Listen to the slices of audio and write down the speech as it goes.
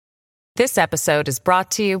This episode is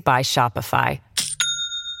brought to you by Shopify.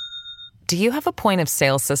 Do you have a point of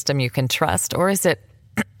sale system you can trust, or is it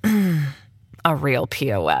a real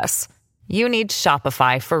POS? You need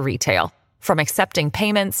Shopify for retail. From accepting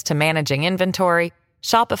payments to managing inventory,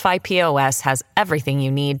 Shopify POS has everything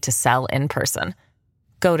you need to sell in person.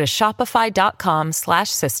 Go to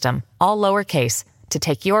shopify.com/system, all lowercase, to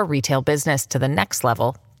take your retail business to the next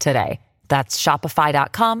level today. That's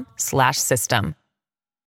shopify.com/system.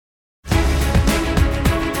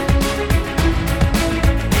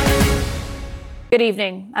 Good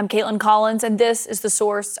evening. I'm Caitlin Collins, and this is The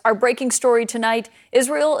Source. Our breaking story tonight: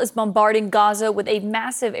 Israel is bombarding Gaza with a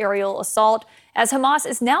massive aerial assault as Hamas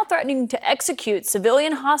is now threatening to execute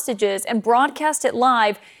civilian hostages and broadcast it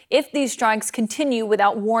live if these strikes continue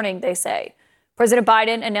without warning, they say. President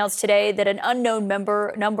Biden announced today that an unknown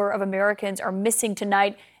number of Americans are missing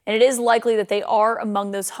tonight, and it is likely that they are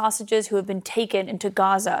among those hostages who have been taken into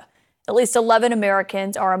Gaza. At least 11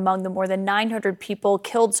 Americans are among the more than 900 people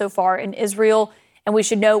killed so far in Israel. And we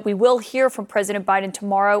should note we will hear from President Biden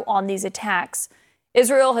tomorrow on these attacks.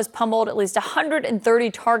 Israel has pummeled at least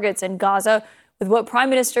 130 targets in Gaza with what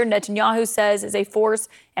Prime Minister Netanyahu says is a force,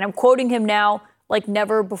 and I'm quoting him now, like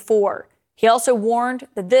never before. He also warned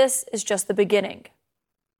that this is just the beginning.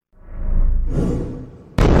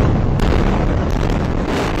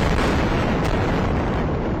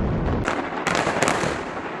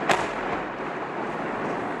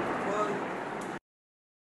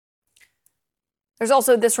 There's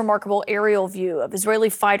also this remarkable aerial view of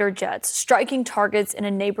Israeli fighter jets striking targets in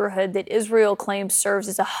a neighborhood that Israel claims serves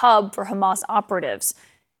as a hub for Hamas operatives.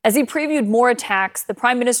 As he previewed more attacks, the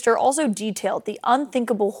prime minister also detailed the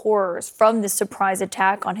unthinkable horrors from this surprise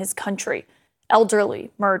attack on his country.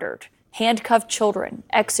 Elderly murdered, handcuffed children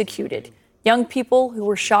executed, young people who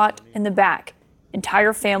were shot in the back,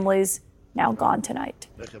 entire families now gone tonight.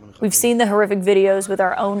 We've seen the horrific videos with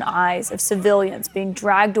our own eyes of civilians being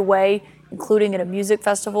dragged away, including at a music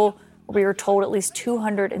festival where we are told at least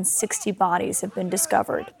 260 bodies have been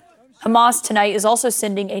discovered. Hamas tonight is also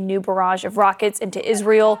sending a new barrage of rockets into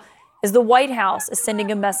Israel as the White House is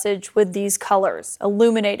sending a message with these colors,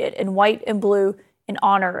 illuminated in white and blue in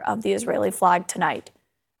honor of the Israeli flag tonight.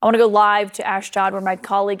 I want to go live to Ashdod, where my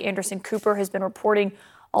colleague Anderson Cooper has been reporting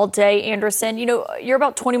all day. Anderson, you're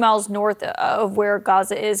about 20 miles north of where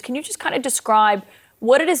Gaza is. Can you just kind of describe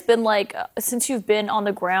what it has been like since you've been on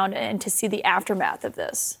the ground and to see the aftermath of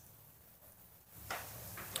this?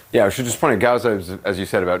 Yeah, I should just point out Gaza is, as you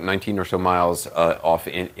said, about 19 or so miles off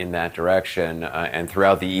in that direction. And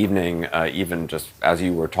throughout the evening, even just as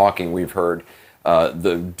you were talking, we've heard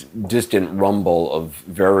the distant rumble of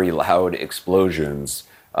very loud explosions,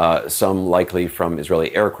 some likely from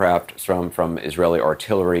Israeli aircraft, some from Israeli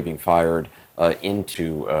artillery being fired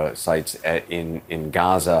into sites in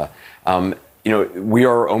Gaza. We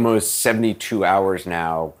are almost 72 hours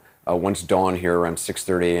now. Once dawn here around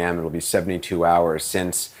 6:30 a.m., it'll be 72 hours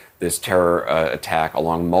since this terror attack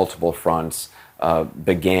along multiple fronts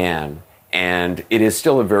began. And it is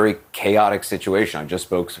still a very chaotic situation. I just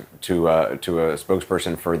spoke to a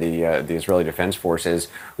spokesperson for the Israeli Defense Forces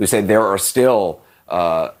who said there are still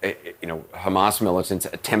Hamas militants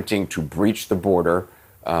attempting to breach the border,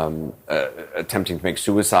 attempting to make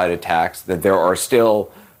suicide attacks, that there are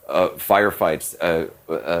still firefights,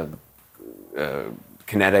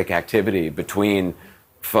 kinetic activity between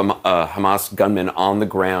Hamas gunmen on the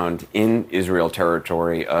ground in Israel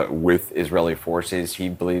territory with Israeli forces. He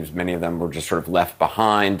believes many of them were just sort of left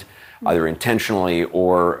behind, either intentionally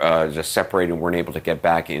or just separated and weren't able to get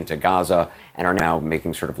back into Gaza, and are now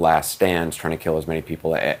making sort of last stands, trying to kill as many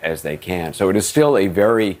people as they can. So it is still a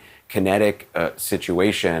very kinetic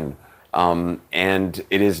situation. And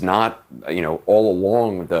it is not, all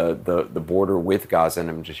along the border with Gaza, and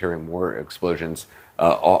I'm just hearing more explosions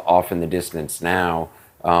off in the distance now.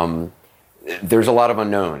 There's a lot of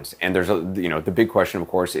unknowns, and there's the big question, of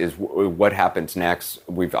course, is what happens next.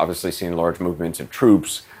 We've obviously seen large movements of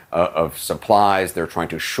troops, of supplies. They're trying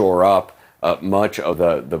to shore up much of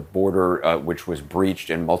the border, which was breached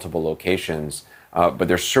in multiple locations. But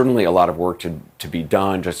there's certainly a lot of work to be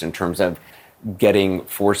done just in terms of getting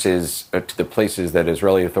forces to the places that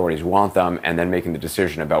Israeli authorities want them, and then making the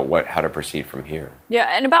decision about how to proceed from here.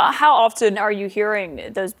 Yeah, and about how often are you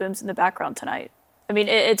hearing those booms in the background tonight? I mean,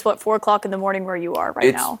 it's 4 o'clock in the morning where you are now?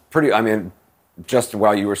 It's pretty, just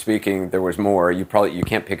while you were speaking, there was more. You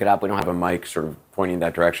can't pick it up. We don't have a mic sort of pointing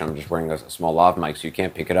that direction. I'm just wearing a small lav mic, so you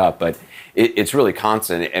can't pick it up. But it's really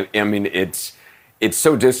constant. It's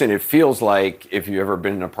so distant. It feels like if you've ever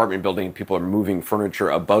been in an apartment building and people are moving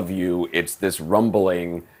furniture above you, it's this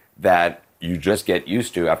rumbling that you just get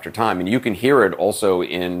used to after time. And you can hear it also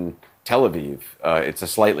in Tel Aviv. It's a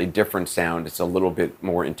slightly different sound. It's a little bit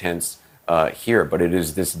more intense here, but it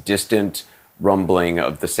is this distant rumbling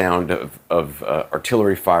of the sound of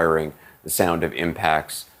artillery firing, the sound of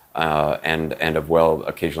impacts, and of, well,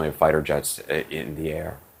 occasionally of fighter jets in the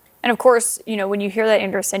air. And of course, when you hear that,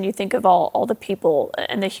 Anderson, you think of all the people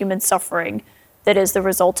and the human suffering that is the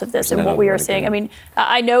result of this and what we are seeing. I mean,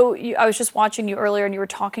 I know I was just watching you earlier and you were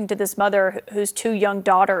talking to this mother whose 2 young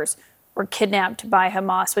daughters were kidnapped by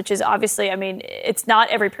Hamas, which is obviously, I mean, it's not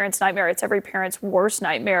every parent's nightmare. It's every parent's worst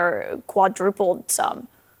nightmare, quadrupled some.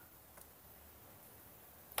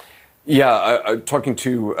 Yeah, talking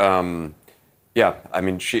to, I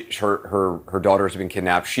mean, her daughters have been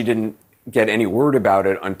kidnapped. She didn't get any word about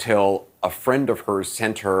it until a friend of hers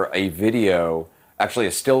sent her a video, actually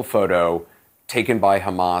a still photo taken by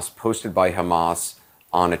Hamas, posted by Hamas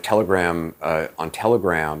on Telegram,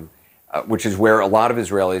 which is where a lot of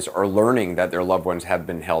Israelis are learning that their loved ones have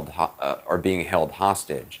been are being held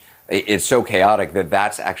hostage. It's so chaotic that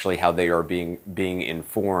that's actually how they are being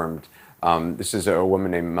informed. This is a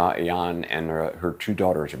woman named Ma'yan, and her 2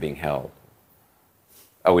 daughters are being held.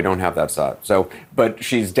 Oh, we don't have that shot. But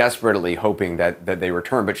she's desperately hoping that they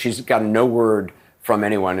return. But she's gotten no word from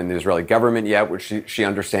anyone in the Israeli government yet, which she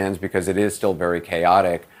understands because it is still very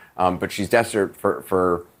chaotic. But she's desperate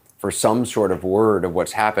for some sort of word of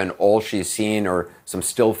what's happened. All she's seen are some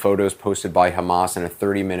still photos posted by Hamas in a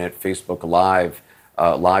 30-minute Facebook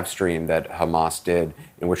live stream that Hamas did,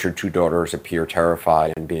 in which her 2 daughters appear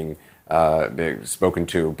terrified and being spoken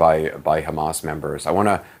to by Hamas members. I want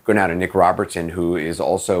to go now to Nick Robertson, who is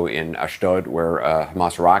also in Ashdod, where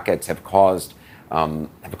Hamas rockets have caused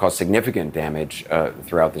significant damage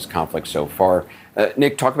throughout this conflict so far.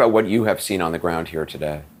 Nick, talk about what you have seen on the ground here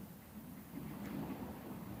today.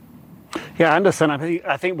 Yeah, Anderson,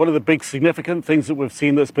 I think one of the big significant things that we've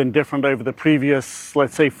seen that's been different over the previous,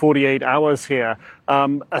 let's say, 48 hours here,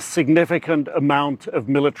 a significant amount of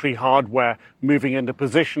military hardware moving into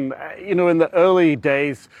position. In the early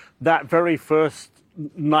days, that very first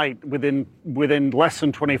night, within less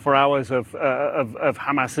than 24 hours of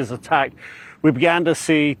Hamas's attack, we began to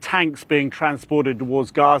see tanks being transported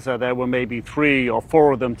towards Gaza. There were maybe 3 or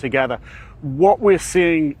 4 of them together. What we're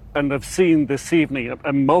seeing and have seen this evening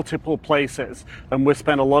in multiple places, and we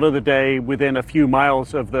spent a lot of the day within a few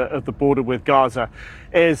miles of the border with Gaza,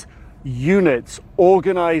 is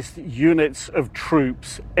organized units of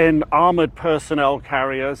troops in armored personnel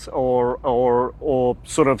carriers or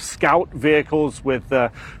sort of scout vehicles with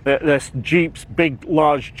there's jeeps, big,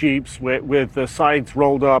 large jeeps with the sides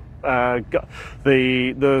rolled up.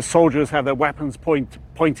 The soldiers have their weapons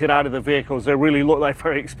pointed out of the vehicles. They really look like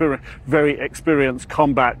very experienced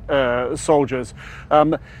combat soldiers.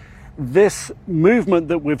 This movement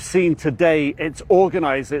that we've seen today, it's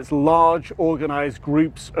organized. It's large, organized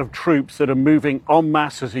groups of troops that are moving en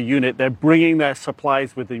masse as a unit. They're bringing their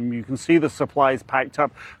supplies with them. You can see the supplies packed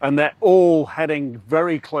up, and they're all heading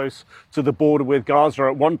very close to the border with Gaza.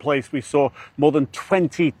 At one place, we saw more than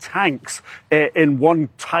 20 tanks in one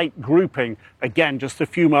tight grouping, again, just a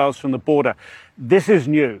few miles from the border. This is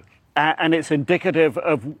new. And it's indicative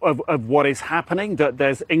of what is happening, that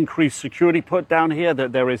there's increased security put down here,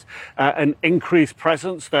 that there is an increased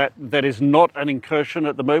presence, that is not an incursion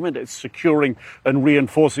at the moment. It's securing and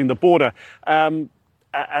reinforcing the border. And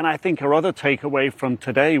I think our other takeaway from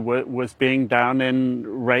today was being down in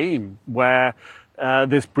Reim, where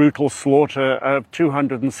this brutal slaughter of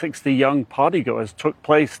 260 young partygoers took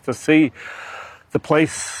place, to see the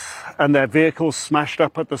place and their vehicles smashed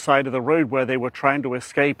up at the side of the road where they were trying to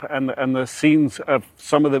escape, and the scenes of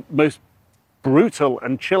some of the most brutal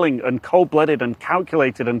and chilling and cold-blooded and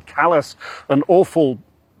calculated and callous and awful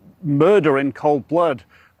murder in cold blood.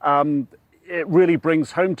 It really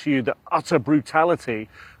brings home to you the utter brutality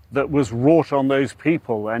that was wrought on those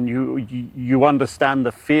people, and you understand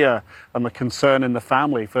the fear and the concern in the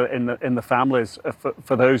family in the families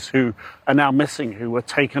for those who are now missing, who were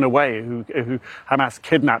taken away, who Hamas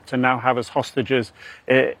kidnapped and now have as hostages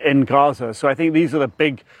in Gaza. So I think these are the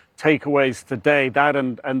big takeaways today. That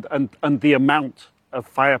and the amount of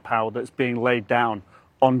firepower that's being laid down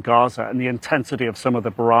on Gaza, and the intensity of some of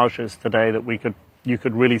the barrages today that you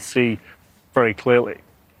could really see very clearly.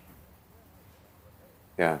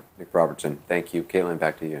 Yeah, Nick Robertson, thank you. Caitlin,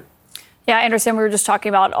 back to you. Yeah, Anderson, we were just talking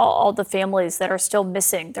about all the families that are still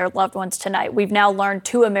missing their loved ones tonight. We've now learned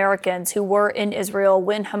 2 Americans who were in Israel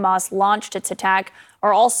when Hamas launched its attack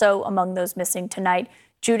are also among those missing tonight.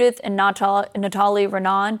 Judith and Natalie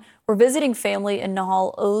Renan were visiting family in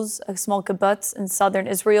Nahal Oz, a small kibbutz in southern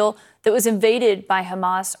Israel that was invaded by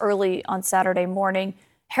Hamas early on Saturday morning.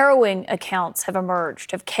 Harrowing accounts have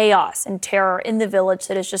emerged of chaos and terror in the village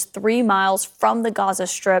that is just 3 miles from the Gaza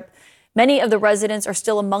Strip. Many of the residents are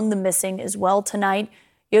still among the missing as well tonight.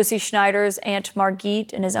 Yossi Schneider's Aunt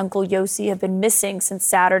Margit and his uncle Yossi have been missing since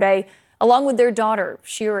Saturday, along with their daughter,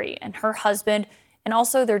 Shiri, and her husband, and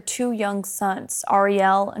also their 2 young sons,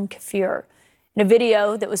 Ariel and Kafir. In a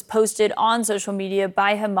video that was posted on social media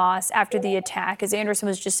by Hamas after the attack, as Anderson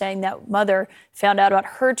was just saying, that mother found out about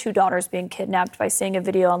her 2 daughters being kidnapped by seeing a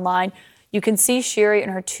video online. You can see Shiri and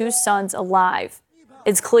her 2 sons alive.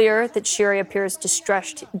 It's clear that Shiri appears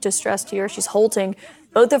distressed here. She's holding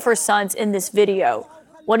both of her sons in this video.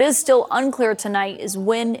 What is still unclear tonight is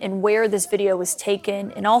when and where this video was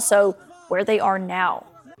taken, and also where they are now.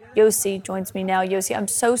 Yossi joins me now. Yossi, I'm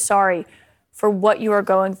so sorry for what you are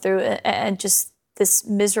going through and just this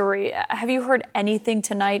misery. Have you heard anything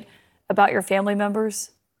tonight about your family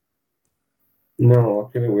members? No,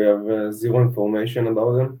 actually, we have zero information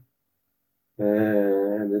about them.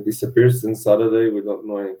 They disappeared since Saturday. We don't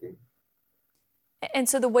know anything. And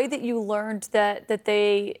so the way that you learned that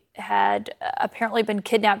they had apparently been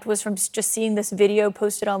kidnapped was from just seeing this video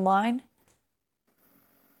posted online?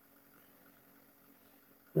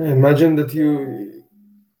 Imagine that you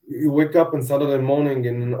wake up on Saturday morning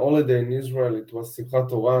in an holiday in Israel. It was Simchat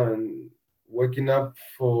Torah, and waking up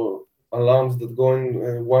for alarms that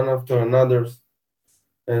going one after another,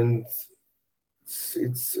 and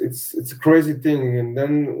it's a crazy thing. And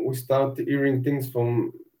then we start hearing things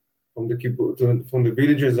from the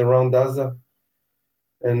villages around Gaza,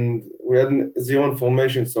 and we had zero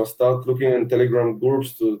information. So I start looking in Telegram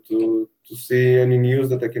groups to see any news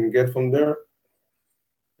that I can get from there.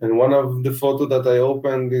 And one of the photos that I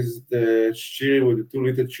opened is the Shiri with the 2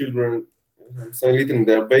 little children. I'm saying little,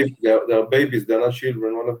 they're babies, they're not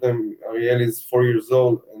children. One of them, Ariel, is 4 years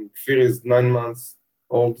old, and Kfir is 9 months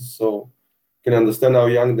old. So you can understand how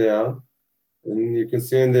young they are. And you can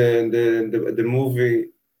see in the movie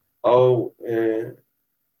how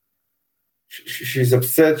she's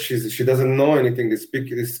upset. She doesn't know anything.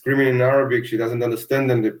 They're screaming in Arabic. She doesn't understand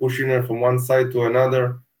them. They're pushing her from one side to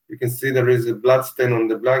another. You can see there is a blood stain on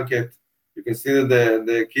the blanket. You can see that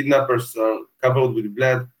the kidnappers are covered with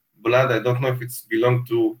blood. I don't know if it's belonged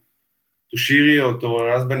to Shiri or to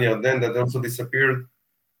her husband Yarden that also disappeared.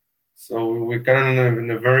 So we're kind of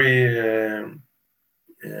in a very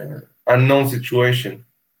unknown situation.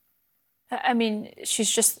 I mean,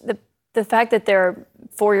 she's just the fact that they're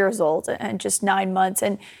 4 years old and just 9 months.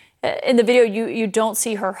 And in the video, you don't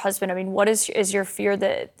see her husband. I mean, what is your fear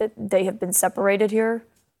that they have been separated here?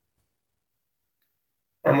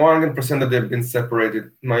 I'm 100% that they've been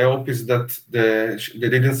separated. My hope is that they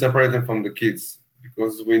didn't separate them from the kids,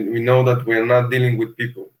 because we know that we're not dealing with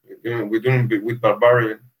people. We're dealing with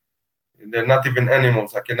barbarian. They're not even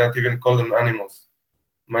animals. I cannot even call them animals.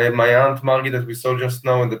 My aunt Margie that we saw just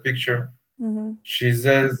now in the picture, she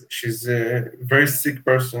says she's a very sick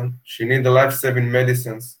person. She needs life-saving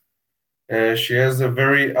medicines. She has a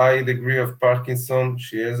very high degree of Parkinson.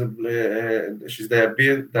 She's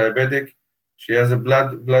diabetic. She has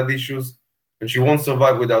blood issues, and she won't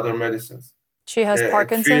survive without her medicines. She has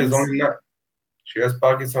Parkinson's? She has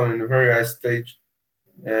Parkinson in a very high stage.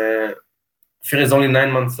 She is only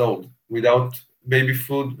 9 months old, without baby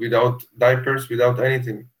food, without diapers, without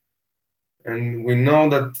anything. And we know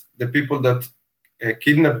that the people that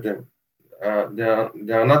kidnap them,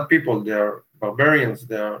 they are not people. They are barbarians.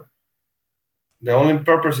 The only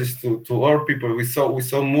purpose is to hurt people. We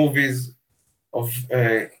saw movies of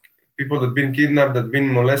people that have been kidnapped, that have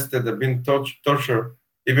been molested, that have been tortured,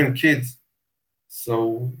 even kids.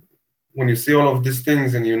 So when you see all of these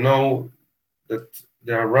things and you know that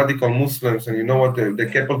they are radical Muslims and you know what they're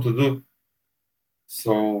capable to do,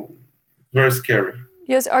 so very scary.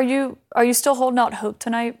 Yes, are you still holding out hope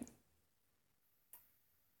tonight?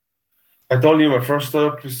 I told you my first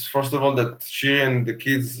hope is, first of all, that Shiri and the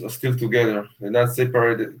kids are still together. They're not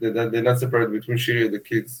separated. They're not separated between Shiri and the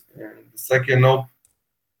kids. And the second hope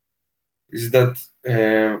is that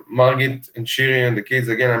Margit and Shiri and the kids,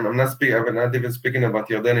 again, I'm not even speaking about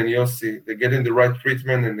Yarden and Yossi. They're getting the right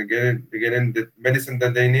treatment and they're getting the medicine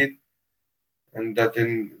that they need, and that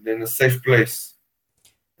in a safe place.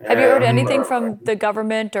 Have you heard anything from the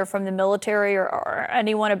government or from the military or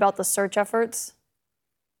anyone about the search efforts?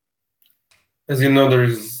 As you know, there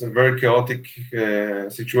is a very chaotic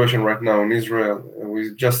situation right now in Israel.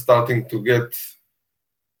 We're just starting to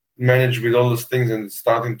manage with all those things and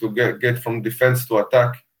starting to get from defense to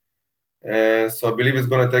attack. So I believe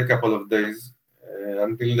it's going to take a couple of days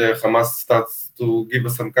until the Hamas starts to give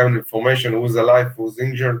us some kind of information, who's alive, who's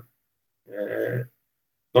injured.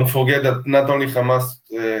 Don't forget that not only Hamas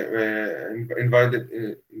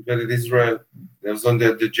invaded Israel, there was on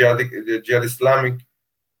the Jihad Islamic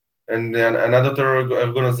and another terror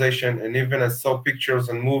organization, and even I saw pictures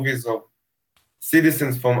and movies of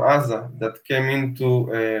citizens from Gaza that came into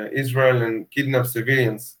Israel and kidnapped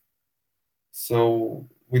civilians. So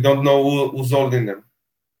we don't know who's holding them.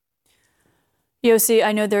 Yossi,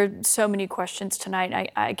 I know there are so many questions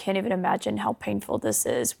tonight. I can't even imagine how painful this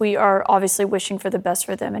is. We are obviously wishing for the best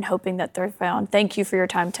for them and hoping that they're found. Thank you for your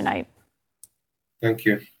time tonight. Thank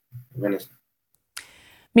you, Vanessa.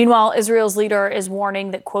 Meanwhile, Israel's leader is warning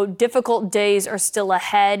that, quote, difficult days are still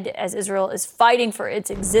ahead as Israel is fighting for its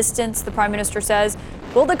existence, the prime minister says.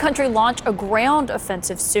 Will the country launch a ground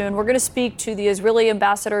offensive soon? We're going to speak to the Israeli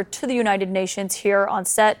ambassador to the United Nations here on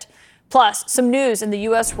set. Plus, some news in the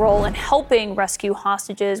U.S. role in helping rescue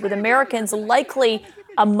hostages, with Americans likely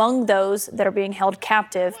among those that are being held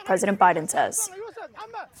captive, President Biden says.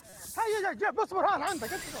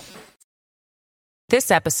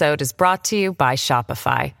 This episode is brought to you by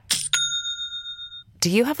Shopify. Do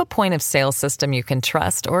you have a point of sale system you can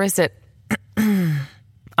trust, or is it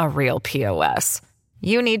a real POS?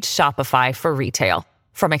 You need Shopify for retail.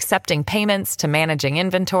 From accepting payments to managing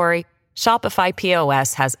inventory, Shopify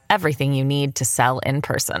POS has everything you need to sell in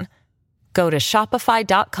person. Go to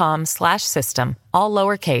shopify.com/system, all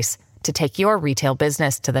lowercase, to take your retail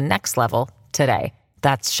business to the next level today.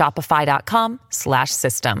 That's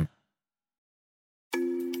shopify.com/system.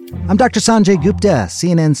 I'm Dr. Sanjay Gupta,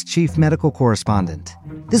 CNN's chief medical correspondent.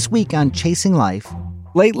 This week on Chasing Life,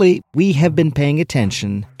 lately we have been paying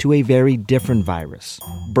attention to a very different virus,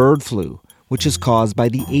 bird flu, which is caused by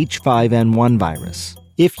the H5N1 virus.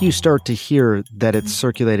 If you start to hear that it's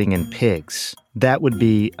circulating in pigs, that would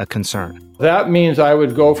be a concern. That means I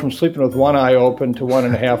would go from sleeping with one eye open to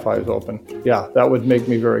 1.5 eyes open. Yeah, that would make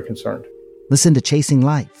me very concerned. Listen to Chasing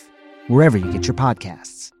Life, wherever you get your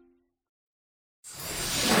podcasts.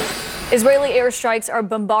 Israeli airstrikes are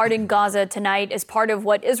bombarding Gaza tonight as part of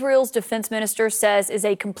what Israel's defense minister says is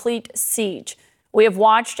a complete siege. We have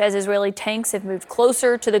watched as Israeli tanks have moved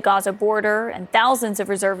closer to the Gaza border, and thousands of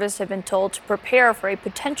reservists have been told to prepare for a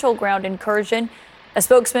potential ground incursion. A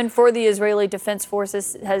spokesman for the Israeli Defense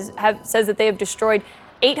Forces says that they have destroyed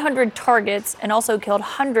 800 targets and also killed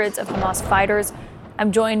hundreds of Hamas fighters.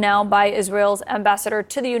 I'm joined now by Israel's ambassador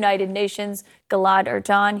to the United Nations, Gilad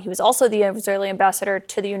Erdan. He was also the Israeli ambassador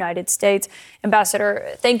to the United States. Ambassador,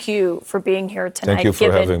 thank you for being here tonight. Thank you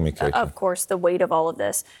for having me, Kate. Of course, the weight of all of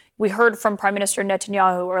this. We heard from Prime Minister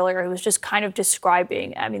Netanyahu earlier, who was just kind of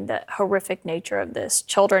describing, the horrific nature of this.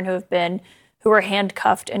 Children who were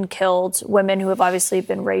handcuffed and killed, women who have obviously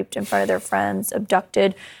been raped in front of their friends,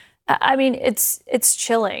 abducted. It's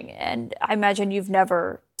chilling, and I imagine you've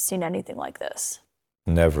never seen anything like this.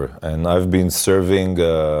 Never. And I've been serving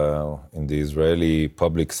in the Israeli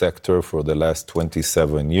public sector for the last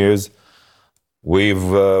 27 years.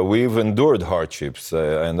 We've endured hardships,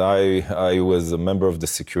 and I was a member of the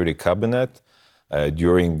security cabinet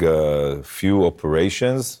during a few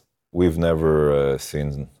operations. We've never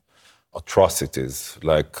seen atrocities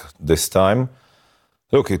like this time.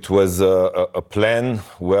 Look, it was a plan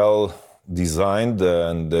well designed,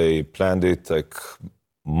 and they planned it like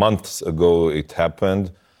months ago. It happened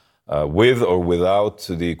with or without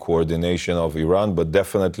the coordination of Iran, but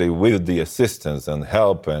definitely with the assistance and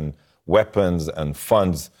help and weapons and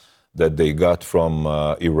funds that they got from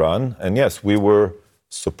Iran. And yes, we were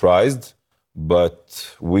surprised,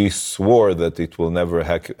 but we swore that it will never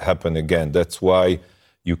happen again. That's why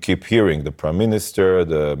you keep hearing the Prime Minister,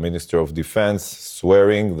 the Minister of Defense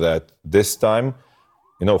swearing that this time,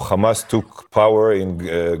 Hamas took power in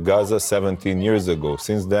Gaza 17 years ago.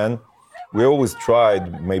 Since then, we always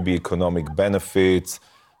tried maybe economic benefits,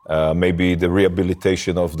 maybe the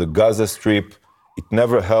rehabilitation of the Gaza Strip. It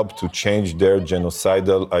never helped to change their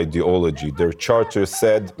genocidal ideology. Their charter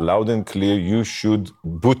said loud and clear, you should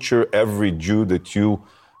butcher every Jew that you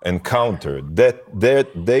encounter. That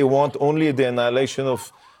they want only the annihilation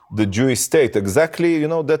of the Jewish state. Exactly,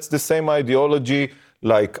 that's the same ideology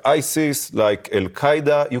like ISIS, like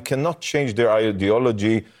Al-Qaeda. You cannot change their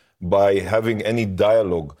ideology by having any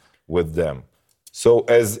dialogue with them. So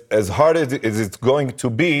as hard as it's going to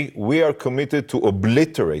be, we are committed to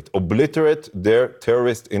obliterate their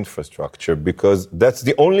terrorist infrastructure, because that's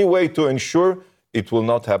the only way to ensure it will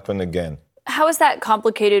not happen again. How is that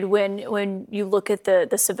complicated when you look at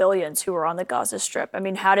the civilians who are on the Gaza Strip?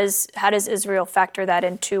 How does Israel factor that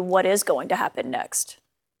into what is going to happen next?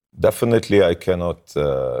 Definitely, I cannot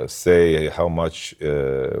say how much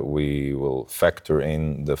we will factor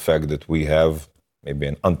in the fact that we have maybe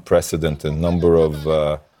an unprecedented number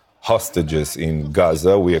of hostages in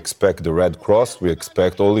Gaza. We expect the Red Cross, we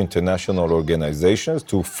expect all international organizations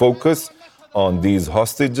to focus on these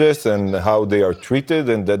hostages and how they are treated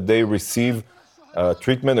and that they receive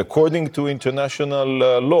treatment according to international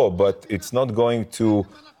law. But it's not going to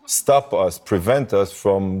stop us, prevent us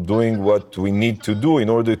from doing what we need to do in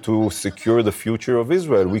order to secure the future of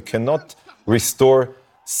Israel. We cannot restore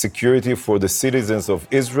security for the citizens of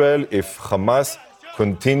Israel if Hamas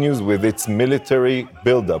continues with its military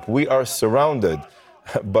buildup. We are surrounded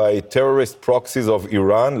by terrorist proxies of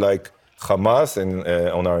Iran like Hamas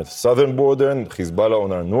on our southern border and Hezbollah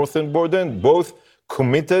on our northern border, and both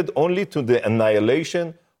committed only to the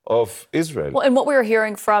annihilation of Israel. Well, and what we were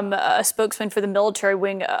hearing from a spokesman for the military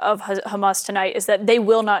wing of Hamas tonight is that they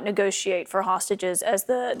will not negotiate for hostages as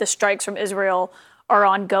the strikes from Israel are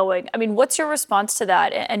ongoing. I mean, what's your response to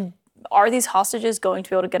that? And are these hostages going to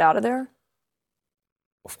be able to get out of there?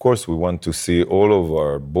 Of course, we want to see all of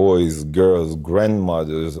our boys, girls,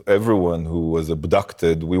 grandmothers, everyone who was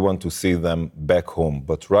abducted, we want to see them back home.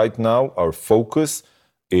 But right now, our focus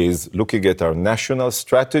is looking at our national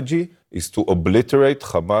strategy, is to obliterate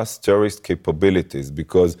Hamas terrorist capabilities.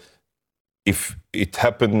 Because if it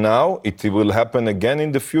happened now, it will happen again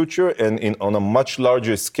in the future and on a much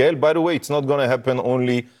larger scale. By the way, it's not going to happen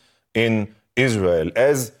only in Israel.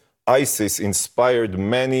 As ISIS inspired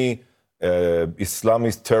many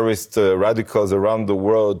Islamist terrorist radicals around the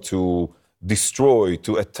world to destroy,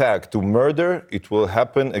 to attack, to murder, it will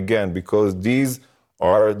happen again because these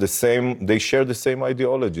are the same, they share the same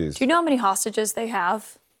ideologies. Do you know how many hostages they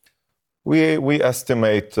have? We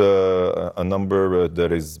estimate a number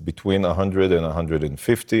that is between 100 and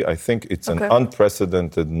 150. I think it's an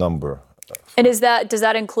unprecedented number. And does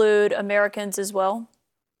that include Americans as well?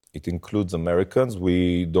 It includes Americans.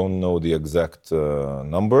 We don't know the exact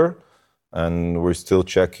number, and we're still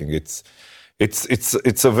checking. It's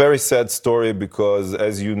a very sad story because,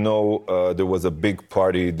 as you know, there was a big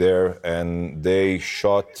party there, and they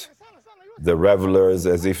shot the revelers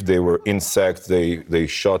as if they were insects. They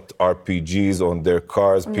shot RPGs on their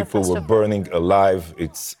cars. People were burning alive.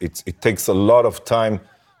 It takes a lot of time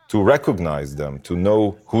to recognize them, to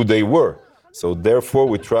know who they were. So therefore,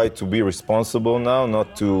 we try to be responsible now,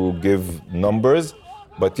 not to give numbers.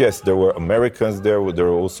 But yes, there were Americans there. There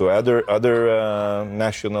were also other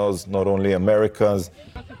nationals, not only Americans.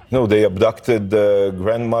 No, they abducted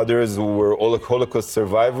grandmothers who were all Holocaust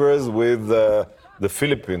survivors with the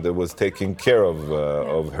Philippine that was taking care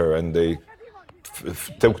of her, and they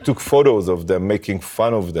took photos of them, making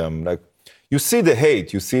fun of them. Like, you see the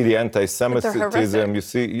hate, you see the anti-Semitism, you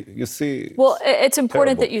see. Well, it's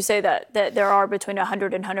important that you say that there are between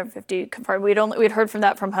 100 and 150 confirmed. We'd heard from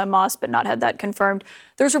that from Hamas, but not had that confirmed.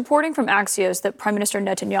 There's reporting from Axios that Prime Minister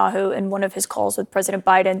Netanyahu, in one of his calls with President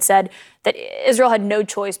Biden, said that Israel had no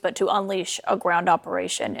choice but to unleash a ground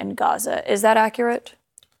operation in Gaza. Is that accurate?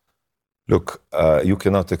 Look, you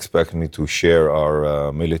cannot expect me to share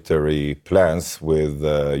our military plans with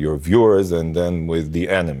your viewers and then with the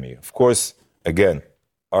enemy. Of course, again,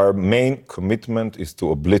 our main commitment is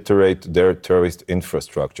to obliterate their terrorist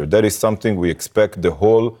infrastructure. That is something we expect the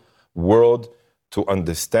whole world to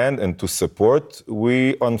understand and to support.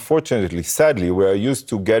 We, unfortunately, sadly, we are used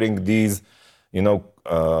to getting these,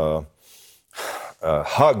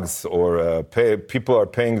 hugs or people are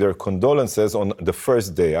paying their condolences on the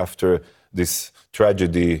first day after this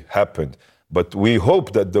tragedy happened. But we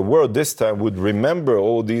hope that the world this time would remember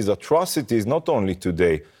all these atrocities, not only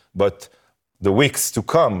today, but the weeks to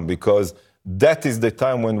come, because that is the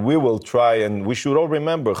time when we will try, and we should all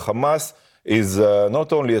remember, Hamas is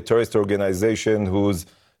not only a terrorist organization who's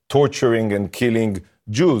torturing and killing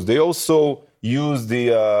Jews, they also use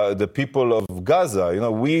the people of Gaza.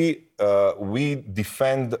 We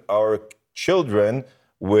defend our children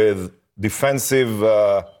with defensive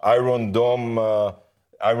Iron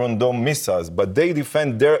Dome missiles, but they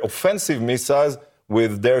defend their offensive missiles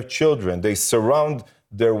with their children. They surround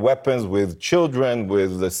their weapons with children,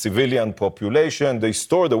 with the civilian population. They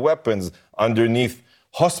store the weapons underneath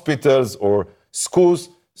hospitals or schools.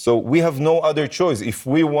 So we have no other choice. If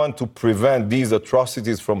we want to prevent these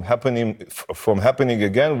atrocities from happening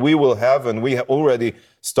again, we will have, and we have already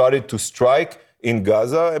started to strike in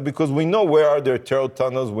Gaza, because we know where are their terror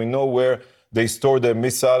tunnels, we know where they store their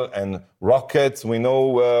missile and rockets, we know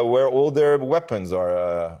where all their weapons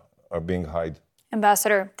are being hid.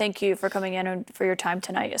 Ambassador, thank you for coming in and for your time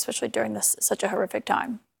tonight, especially during this such a horrific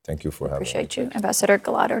time. Thank you for having me. Appreciate you. Ambassador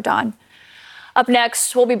Gilad Erdan. Up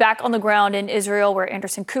next, we'll be back on the ground in Israel, where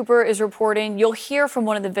Anderson Cooper is reporting. You'll hear from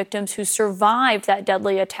one of the victims who survived that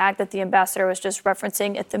deadly attack that the ambassador was just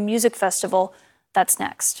referencing at the music festival. That's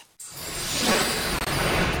next.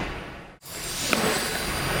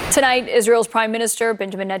 Tonight, Israel's Prime Minister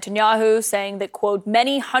Benjamin Netanyahu saying that, quote,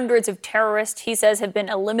 many hundreds of terrorists, he says, have been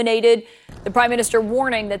eliminated. The Prime Minister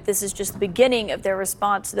warning that this is just the beginning of their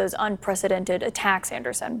response to those unprecedented attacks,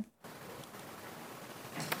 Anderson.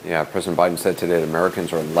 Yeah, President Biden said today that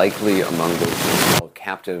Americans are likely among those held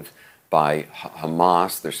captive by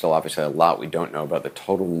Hamas. There's still obviously a lot we don't know about the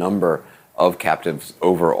total number of captives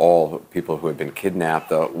overall, people who have been kidnapped.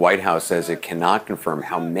 The White House says it cannot confirm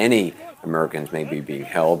how many Americans may be being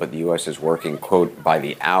held, but the U.S. is working, quote, by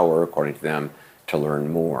the hour, according to them, to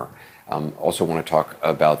learn more. Also want to talk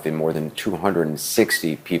about the more than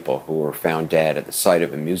 260 people who were found dead at the site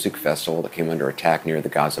of a music festival that came under attack near the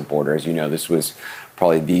Gaza border. As you know, this was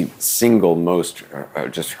probably the single most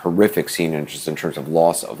just horrific scene in terms of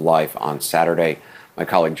loss of life on Saturday. My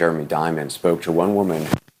colleague Jeremy Diamond spoke to one woman.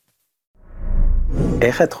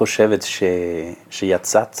 איך את חושבת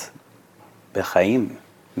שיצאת בחיים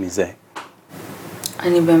מזה?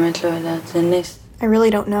 אני באמת לא יודעת, זה נס. I really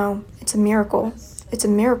don't know. It's a miracle. It's a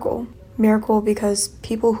miracle. Miracle because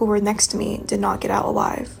people who were next to me did not get out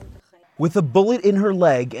alive. With a bullet in her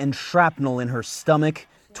leg and shrapnel in her stomach,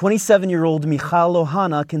 27-year-old Michal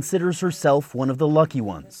Ohana considers herself one of the lucky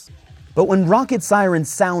ones. But when rocket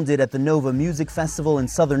sirens sounded at the Nova Music Festival in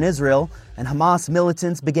southern Israel and Hamas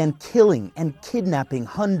militants began killing and kidnapping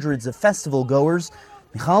hundreds of festival goers,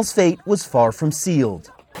 Michal's fate was far from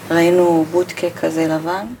sealed.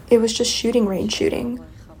 It was just shooting range shooting.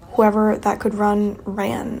 Whoever that could run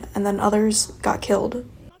ran, and then others got killed.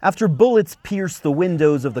 After bullets pierced the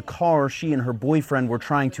windows of the car she and her boyfriend were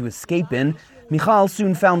trying to escape in, Michal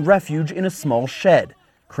soon found refuge in a small shed,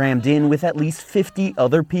 crammed in with at least 50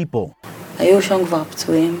 other people.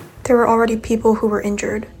 There were already people who were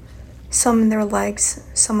injured. Some in their legs,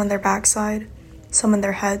 some on their backside, some in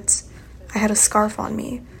their heads. I had a scarf on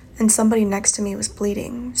me, and somebody next to me was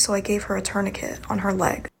bleeding, so I gave her a tourniquet on her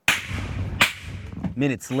leg.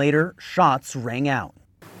 Minutes later, shots rang out.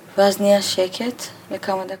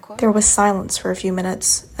 There was silence for a few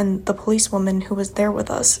minutes, and the policewoman who was there with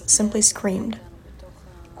us simply screamed,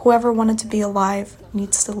 "Whoever wanted to be alive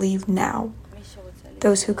needs to leave now."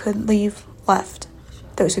 Those who could leave, left.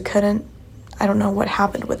 Those who couldn't, I don't know what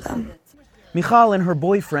happened with them. Michal and her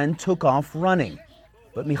boyfriend took off running,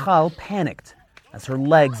 but Michal panicked. As her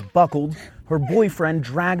legs buckled, her boyfriend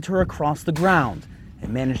dragged her across the ground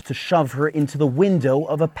and managed to shove her into the window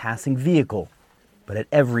of a passing vehicle. But at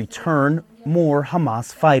every turn, more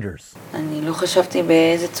Hamas fighters.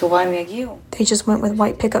 They just went with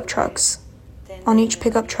white pickup trucks. On each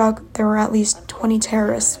pickup truck, there were at least 20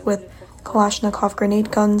 terrorists with Kalashnikov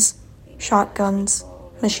grenade guns, shotguns,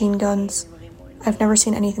 machine guns. I've never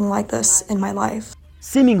seen anything like this in my life.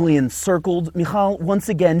 Seemingly encircled, Michal once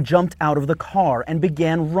again jumped out of the car and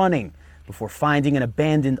began running before finding an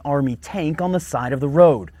abandoned army tank on the side of the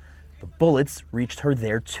road. The bullets reached her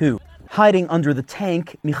there too. Hiding under the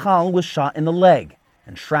tank, Michal was shot in the leg,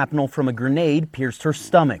 and shrapnel from a grenade pierced her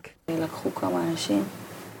stomach. And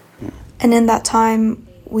in that time,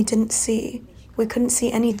 we didn't see. We couldn't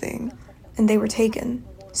see anything, and they were taken.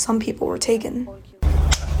 Some people were taken.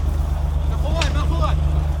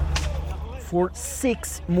 For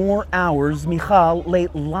 6 more hours, Michal lay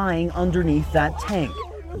lying underneath that tank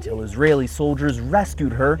until Israeli soldiers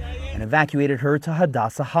rescued her and evacuated her to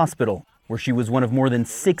Hadassah Hospital, where she was one of more than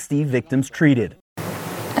 60 victims treated.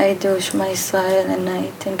 I do Shema Israel and I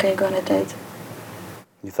think I'm gonna die.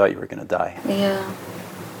 You thought you were gonna die? Yeah.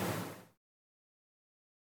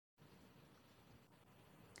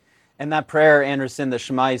 And that prayer, Anderson, the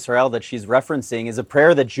Shema Yisrael that she's referencing, is a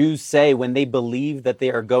prayer that Jews say when they believe that they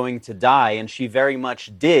are going to die, and she very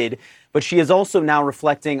much did. But she is also now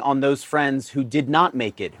reflecting on those friends who did not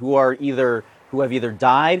make it, who have either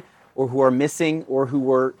died or who are missing or who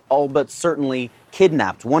were all but certainly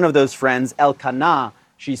kidnapped. One of those friends, Elkanah,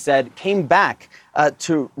 she said, came back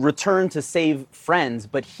to return to save friends,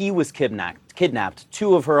 but he was kidnapped.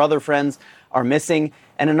 2 of her other friends are missing,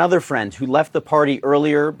 and another friend who left the party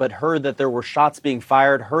earlier but heard that there were shots being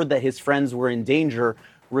fired, heard that his friends were in danger,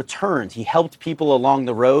 returned. He helped people along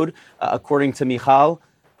the road, according to Michal,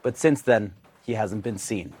 but since then, he hasn't been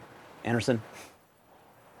seen. Anderson?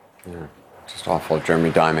 Yeah, just awful.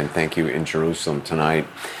 Jeremy Diamond, thank you, in Jerusalem tonight.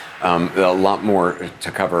 A lot more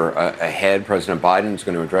to cover ahead. President Biden is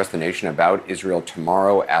going to address the nation about Israel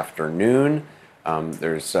tomorrow afternoon.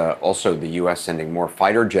 There's also the U.S. sending more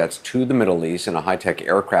fighter jets to the Middle East and a high-tech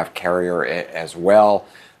aircraft carrier as well.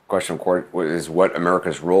 The question, of course, is what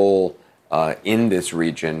America's role in this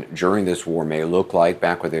region during this war may look like.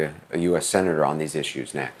 Back with a U.S. Senator on these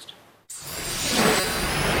issues next.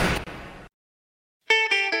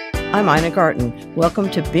 I'm Ina Garten. Welcome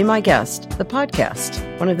to Be My Guest, the podcast.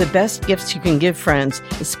 One of the best gifts you can give friends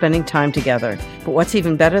is spending time together. But what's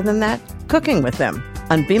even better than that? Cooking with them.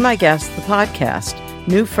 On Be My Guest, the podcast,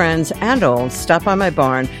 new friends and old stop by my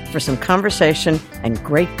barn for some conversation and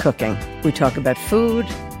great cooking. We talk about food,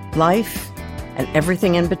 life, and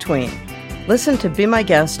everything in between. Listen to Be My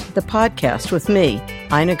Guest, the podcast with me,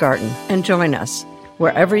 Ina Garten, and join us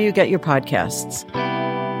wherever you get your podcasts.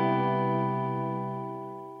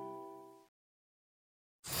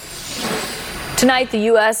 Tonight, the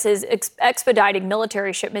U.S. is expediting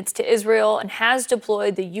military shipments to Israel and has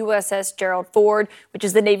deployed the USS Gerald Ford, which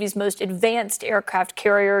is the Navy's most advanced aircraft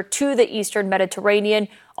carrier, to the eastern Mediterranean.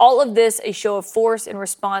 All of this a show of force in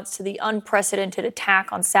response to the unprecedented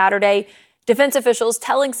attack on Saturday. Defense officials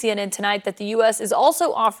telling CNN tonight that the U.S. is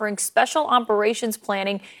also offering special operations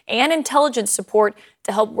planning and intelligence support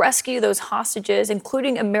to help rescue those hostages,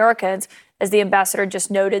 including Americans, as the ambassador just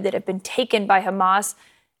noted, that have been taken by Hamas.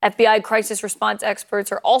 FBI crisis response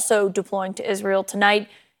experts are also deploying to Israel tonight.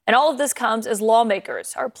 And all of this comes as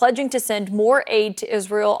lawmakers are pledging to send more aid to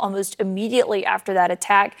Israel almost immediately after that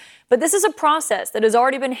attack. But this is a process that has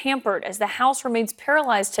already been hampered as the House remains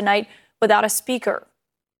paralyzed tonight without a speaker.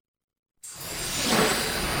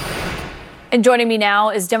 And joining me now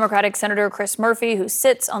is Democratic Senator Chris Murphy, who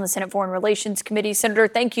sits on the Senate Foreign Relations Committee. Senator,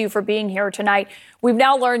 thank you for being here tonight. We've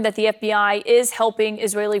now learned that the FBI is helping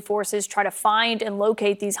Israeli forces try to find and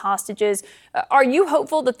locate these hostages. Are you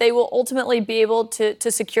hopeful that they will ultimately be able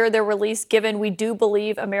to secure their release, given we do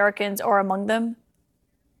believe Americans are among them?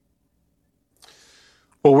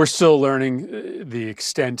 Well, we're still learning the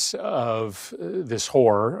extent of this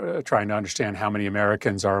horror, trying to understand how many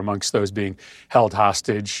Americans are amongst those being held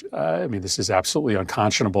hostage. I mean, this is absolutely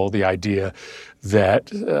unconscionable, the idea that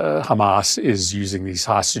Hamas is using these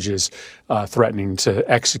hostages, threatening to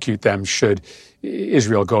execute them should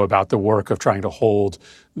Israel go about the work of trying to hold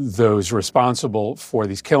those responsible for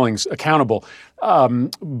these killings accountable.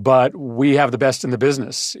 But we have the best in the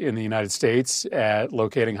business in the United States at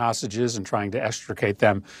locating hostages and trying to extricate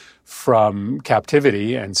them from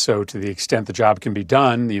captivity. And so to the extent the job can be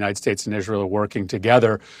done, the United States and Israel are working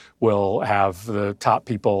together. We'll have the top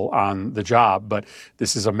people on the job. But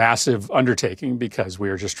this is a massive undertaking because we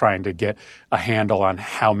are just trying to get a handle on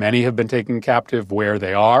how many have been taken captive, where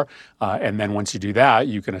they are. And then once you do that,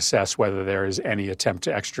 you can assess whether there is any attempt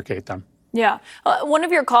to extricate them. Yeah. One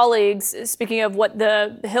of your colleagues, speaking of what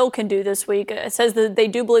the Hill can do this week, says that they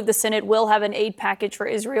do believe the Senate will have an aid package for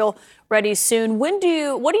Israel ready soon. What do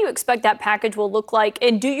you expect that package will look like?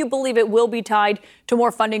 And do you believe it will be tied to more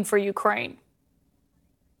funding for Ukraine?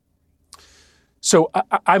 So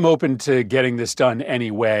I'm open to getting this done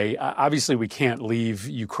anyway. Obviously, we can't leave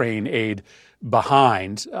Ukraine aid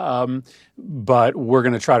behind, but we're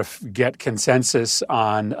going to try to get consensus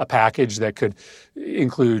on a package that could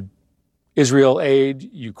include Israel aid,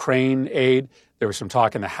 Ukraine aid. There was some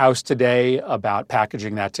talk in the House today about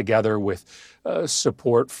packaging that together with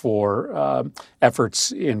support for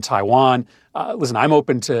efforts in Taiwan. Listen, I'm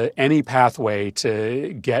open to any pathway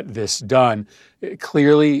to get this done.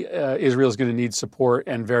 Clearly, Israel is going to need support,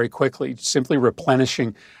 and very quickly. Simply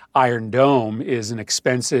replenishing Iron Dome is an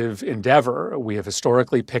expensive endeavor. We have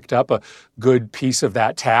historically picked up a good piece of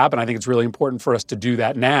that tab, and I think it's really important for us to do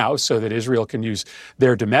that now so that Israel can use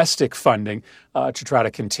their domestic funding to try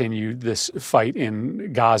to continue this fight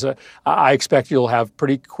in Gaza. I expect you'll have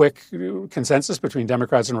pretty quick consensus between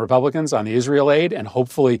Democrats and Republicans on the Israel aid, and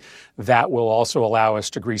hopefully that will also allow us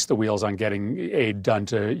to grease the wheels on getting aid done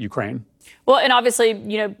to Ukraine. Well, and obviously,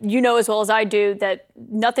 you know as well as I do that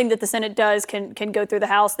nothing that the Senate does can go through the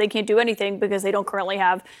House. They can't do anything because they don't currently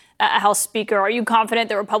have a House Speaker. Are you confident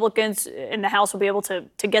that Republicans in the House will be able to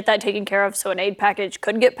get that taken care of so an aid package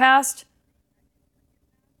could get passed?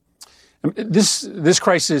 This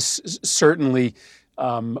crisis certainly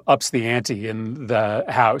ups the ante in the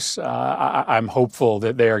House. I'm hopeful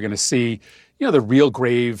that they are going to see, the real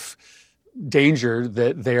grave danger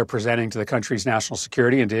that they are presenting to the country's national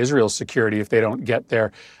security and to Israel's security if they don't get their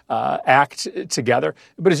act together.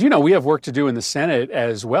 But as you know, we have work to do in the Senate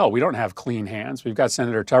as well. We don't have clean hands. We've got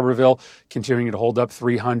Senator Tuberville continuing to hold up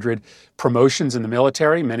 300 promotions in the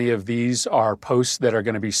military. Many of these are posts that are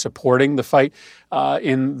going to be supporting the fight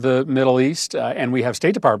in the Middle East. And we have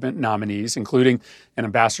State Department nominees, including an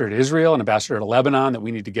ambassador to Israel, an ambassador to Lebanon, that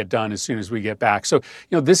we need to get done as soon as we get back. So,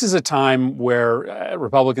 this is a time where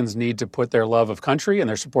Republicans need to put their love of country and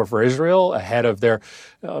their support for Israel ahead of their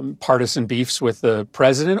partisan beefs with the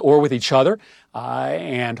president or with each other.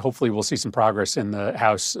 And hopefully we'll see some progress in the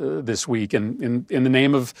House this week in the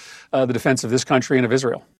name of the defense of this country and of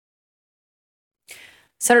Israel.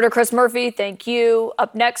 Senator Chris Murphy, thank you.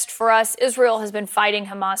 Up next for us, Israel has been fighting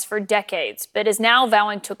Hamas for decades, but is now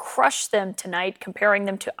vowing to crush them tonight, comparing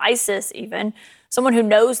them to ISIS even. Someone who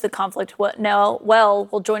knows the conflict well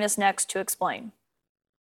will join us next to explain.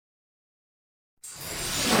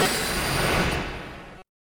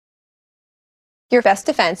 Your best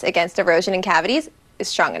defense against erosion and cavities is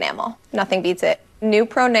strong enamel. Nothing beats it. New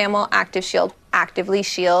Pro Enamel Active Shield actively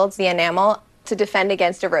shields the enamel to defend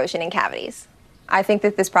against erosion and cavities. I think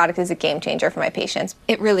that this product is a game changer for my patients.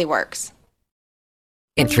 It really works.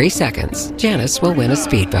 In 3 seconds, Janice will win a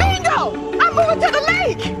speedboat. Bingo! I'm going to the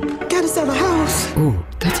lake! Gotta sell the house. Ooh,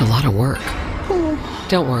 that's a lot of work.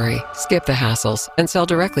 Don't worry, skip the hassles and sell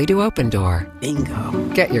directly to Opendoor.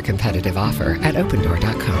 Bingo. Get your competitive offer at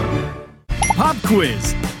opendoor.com. Pop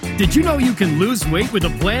quiz. Did you know you can lose weight with a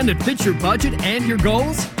plan that fits your budget and your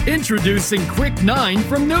goals? Introducing Quick 9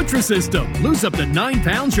 from Nutrisystem. Lose up to 9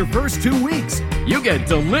 pounds your first 2 weeks. You get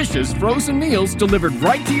delicious frozen meals delivered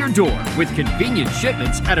right to your door with convenient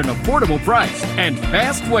shipments at an affordable price and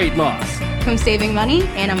fast weight loss. I'm saving money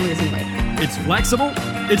and I'm losing weight. It's flexible,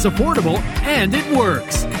 it's affordable, and it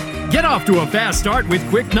works. Get off to a fast start with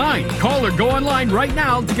Quick 9. Call or go online right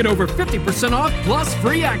now to get over 50% off plus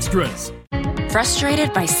free extras.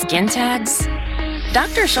 Frustrated by skin tags?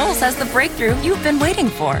 Dr. Scholl's has the breakthrough you've been waiting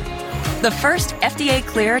for. The first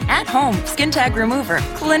FDA-cleared at-home skin tag remover,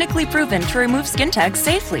 clinically proven to remove skin tags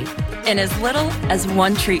safely in as little as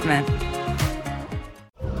 1 treatment.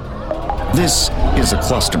 This is a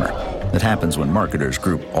cluster that happens when marketers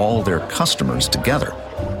group all their customers together.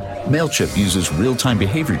 MailChimp uses real-time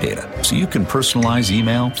behavior data so you can personalize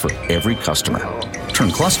email for every customer. Turn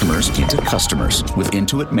customers into customers with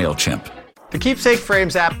Intuit MailChimp. The Keepsake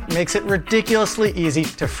Frames app makes it ridiculously easy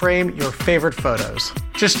to frame your favorite photos.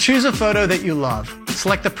 Just choose a photo that you love,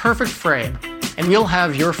 select the perfect frame, and you'll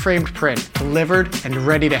have your framed print delivered and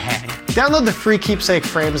ready to hang. Download the free Keepsake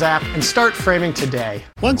Frames app and start framing today.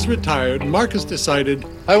 Once retired, Marcus decided,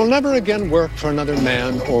 I will never again work for another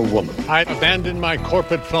man or woman. I abandoned my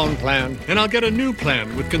corporate phone plan, and I'll get a new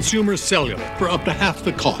plan with Consumer Cellular for up to half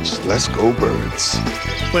the cost. Let's go birds.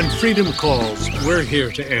 When freedom calls, we're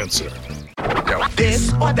here to answer.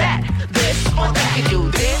 This or that, this or that. You can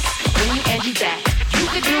do this when you and you that. You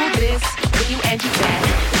can do this when you and you that.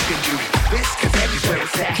 You can do this because every where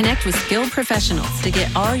it's at. Connect with skilled professionals to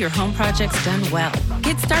get all your home projects done well.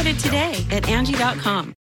 Get started today at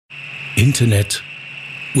Angie.com. Internet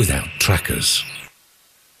without trackers.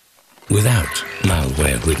 Without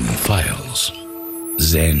malware-ridden files.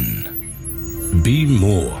 Zen. Be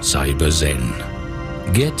more cyber zen.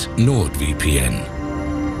 Get NordVPN.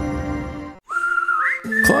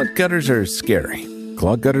 Clogged gutters are scary.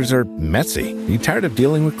 Clogged gutters are messy. Are you tired of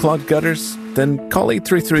dealing with clogged gutters? Then call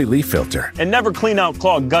 833 Leaf Filter. And never clean out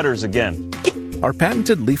clogged gutters again. Our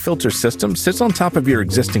patented leaf filter system sits on top of your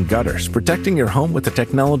existing gutters, protecting your home with the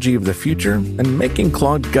technology of the future and making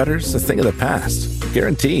clogged gutters a thing of the past.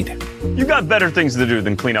 Guaranteed. You got better things to do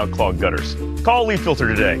than clean out clogged gutters. Call Leaf Filter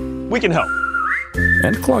today. We can help.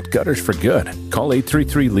 And clogged gutters for good. Call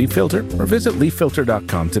 833 Leaf Filter or visit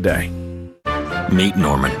leaffilter.com today. Meet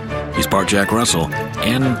Norman. He's part Jack Russell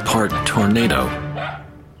and part tornado.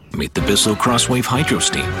 Meet the Bissell Crosswave Hydro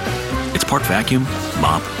Steam. It's part vacuum,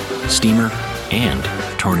 mop, steamer, and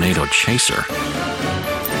tornado chaser.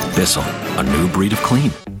 Bissell, a new breed of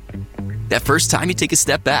clean. That first time you take a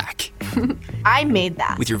step back. I made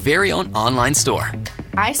that. With your very own online store.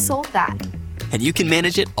 I sold that. And you can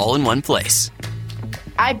manage it all in one place.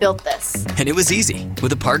 I built this. And it was easy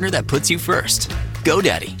with a partner that puts you first.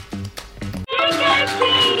 GoDaddy.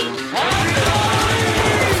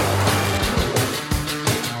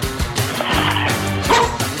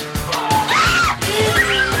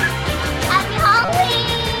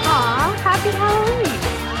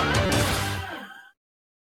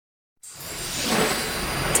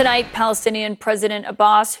 Tonight, Palestinian President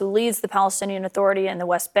Abbas, who leads the Palestinian Authority in the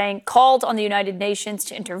West Bank, called on the United Nations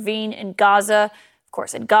to intervene in Gaza. Of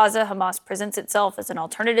course, in Gaza, Hamas presents itself as an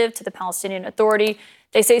alternative to the Palestinian Authority.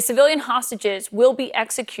 They say civilian hostages will be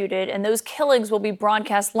executed and those killings will be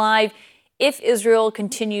broadcast live if Israel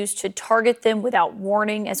continues to target them without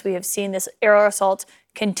warning, as we have seen this air assault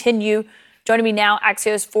continue. Joining me now,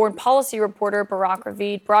 Axios foreign policy reporter Barak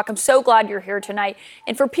Ravid. Barak, I'm so glad you're here tonight.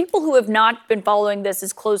 And for people who have not been following this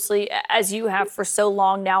as closely as you have for so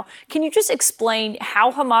long now, can you just explain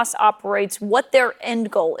how Hamas operates, what their end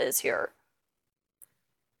goal is here?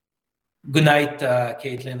 Good night,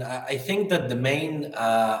 Caitlin. I think that the main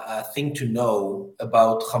thing to know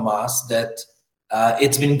about Hamas that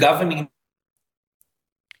it's been governing.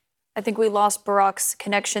 I think we lost Barak's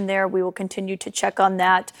connection there. We will continue to check on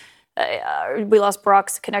that. We lost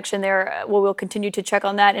Brock's connection there. We'll continue to check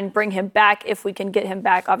on that and bring him back if we can get him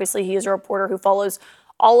back. Obviously, he is a reporter who follows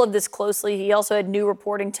all of this closely. He also had new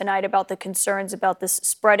reporting tonight about the concerns about this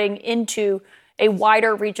spreading into a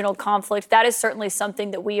wider regional conflict. That is certainly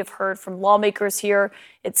something that we have heard from lawmakers here.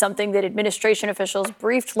 It's something that administration officials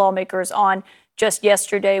briefed lawmakers on just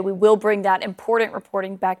yesterday. We will bring that important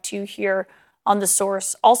reporting back to you here on The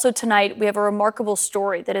Source. Also tonight, we have a remarkable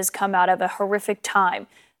story that has come out of a horrific time.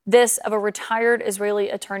 This of a retired Israeli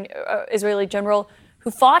general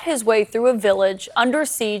who fought his way through a village under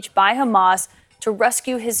siege by Hamas to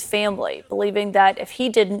rescue his family, believing that if he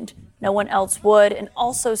didn't, no one else would, and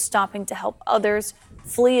also stopping to help others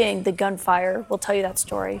fleeing the gunfire. We'll tell you that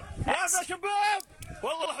story next.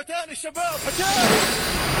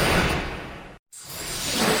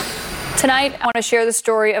 Tonight, I want to share the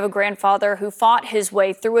story of a grandfather who fought his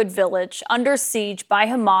way through a village under siege by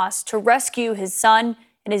Hamas to rescue his son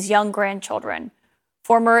and his young grandchildren.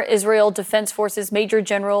 Former Israel Defense Forces Major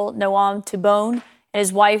General Noam Tibon and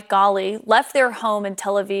his wife Gali left their home in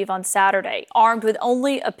Tel Aviv on Saturday, armed with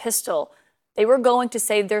only a pistol. They were going to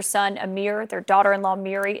save their son Amir, their daughter-in-law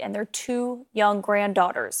Miri, and their 2 young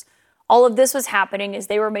granddaughters. All of this was happening as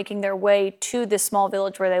they were making their way to this small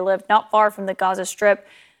village where they lived, not far from the Gaza Strip,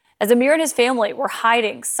 as Amir and his family were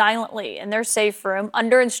hiding silently in their safe room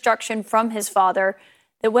under instruction from his father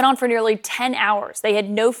that went on for nearly 10 hours. They had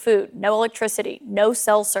no food, no electricity, no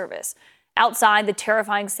cell service. Outside, the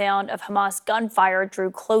terrifying sound of Hamas gunfire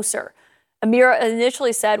drew closer. Amir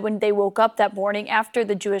initially said when they woke up that morning after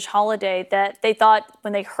the Jewish holiday that they thought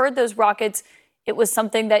when they heard those rockets, it was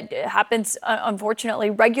something that happens,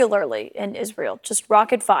 unfortunately, regularly in Israel, just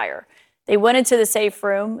rocket fire. They went into the safe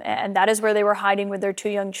room, and that is where they were hiding with their 2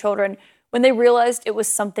 young children, when they realized it was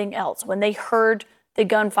something else, when they heard the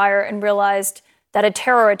gunfire and realized that a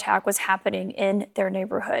terror attack was happening in their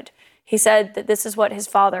neighborhood. He said that this is what his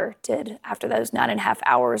father did after those 9.5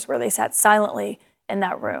 hours where they sat silently in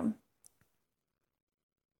that room.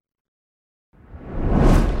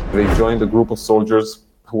 They joined a group of soldiers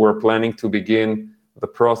who were planning to begin the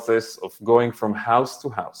process of going from house to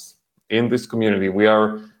house in this community. We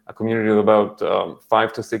are a community of about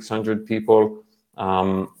 500 to 600 people,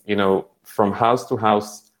 from house to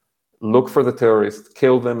house, look for the terrorists,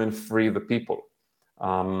 kill them, and free the people.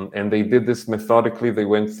 And they did this methodically. They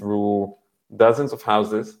went through dozens of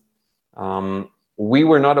houses. We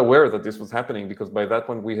were not aware that this was happening because by that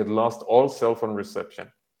point we had lost all cell phone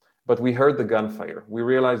reception. But we heard the gunfire. We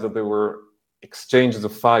realized that there were exchanges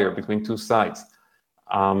of fire between 2 sides.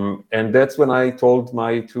 And that's when I told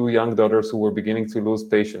my 2 young daughters who were beginning to lose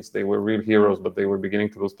patience. They were real heroes, but they were beginning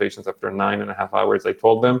to lose patience after 9.5 hours. I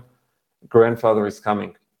told them, grandfather is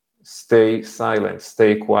coming. Stay silent,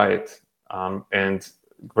 stay quiet. And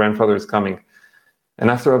grandfather is coming. And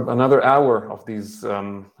after another hour of these,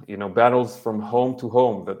 battles from home to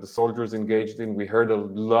home that the soldiers engaged in, we heard a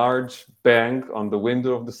large bang on the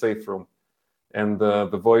window of the safe room. And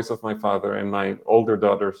the voice of my father and my older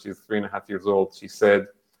daughter, she's 3.5 years old, she said,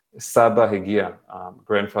 Saba Hegia,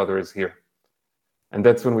 grandfather is here. And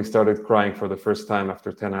that's when we started crying for the first time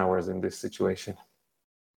after 10 hours in this situation.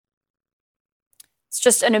 It's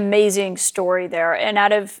just an amazing story there. And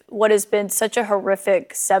out of what has been such a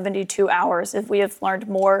horrific 72 hours, if we have learned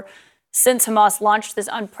more since Hamas launched this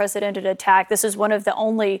unprecedented attack, this is one of the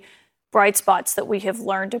only bright spots that we have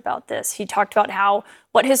learned about this. He talked about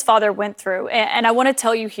what his father went through. And I want to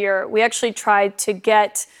tell you here, we actually tried to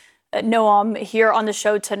get Noam here on the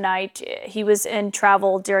show tonight. He was in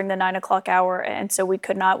travel during the 9 o'clock hour, and so we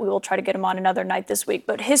could not. We will try to get him on another night this week.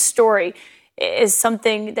 But his story is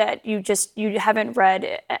something that you haven't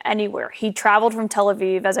read anywhere. He traveled from Tel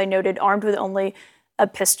Aviv, as I noted, armed with only a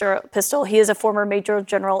pistol. He is a former major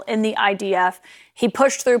general in the IDF. He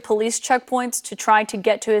pushed through police checkpoints to try to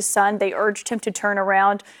get to his son. They urged him to turn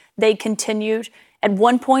around. They continued. At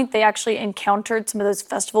one point, they actually encountered some of those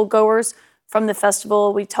festival goers from the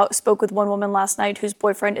festival. We spoke with one woman last night whose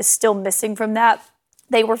boyfriend is still missing from that.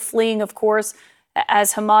 They were fleeing, of course,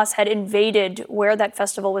 as Hamas had invaded where that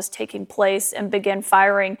festival was taking place and began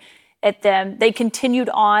firing at them. They continued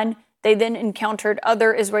on. They then encountered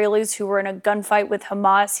other Israelis who were in a gunfight with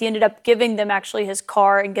Hamas. He ended up giving them actually his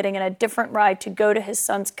car and getting in a different ride to go to his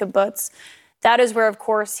son's kibbutz. That is where, of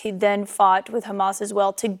course, he then fought with Hamas as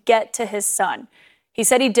well to get to his son. He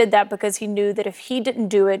said he did that because he knew that if he didn't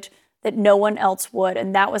do it, that no one else would,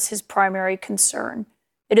 and that was his primary concern.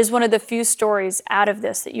 It is one of the few stories out of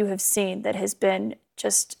this that you have seen that has been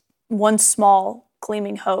just one small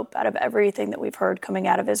gleaming hope out of everything that we've heard coming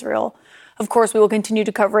out of Israel. Of course, we will continue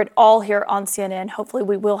to cover it all here on CNN. Hopefully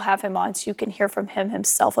we will have him on so you can hear from him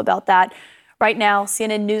himself about that. Right now,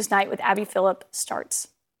 CNN Newsnight with Abby Phillip starts.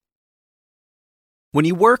 When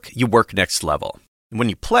you work next level. And when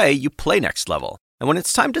you play next level. And when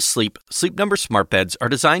it's time to sleep, Sleep Number smart beds are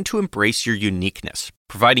designed to embrace your uniqueness,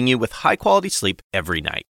 providing you with high-quality sleep every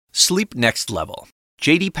night. Sleep next level.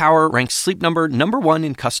 J.D. Power ranks Sleep Number #1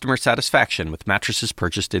 in customer satisfaction with mattresses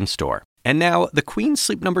purchased in-store. And now, the Queen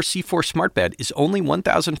Sleep Number C4 smart bed is only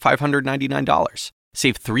 $1,599.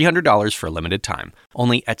 Save $300 for a limited time,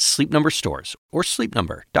 only at Sleep Number stores or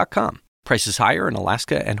sleepnumber.com. Prices higher in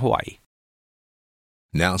Alaska and Hawaii.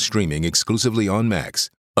 Now streaming exclusively on Max,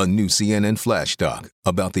 a new CNN flash doc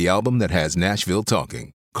about the album that has Nashville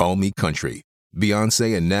talking, Call Me Country.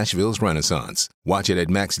 Beyoncé and Nashville's Renaissance. Watch it at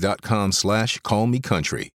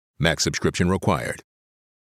max.com/callmecountry. Max subscription required.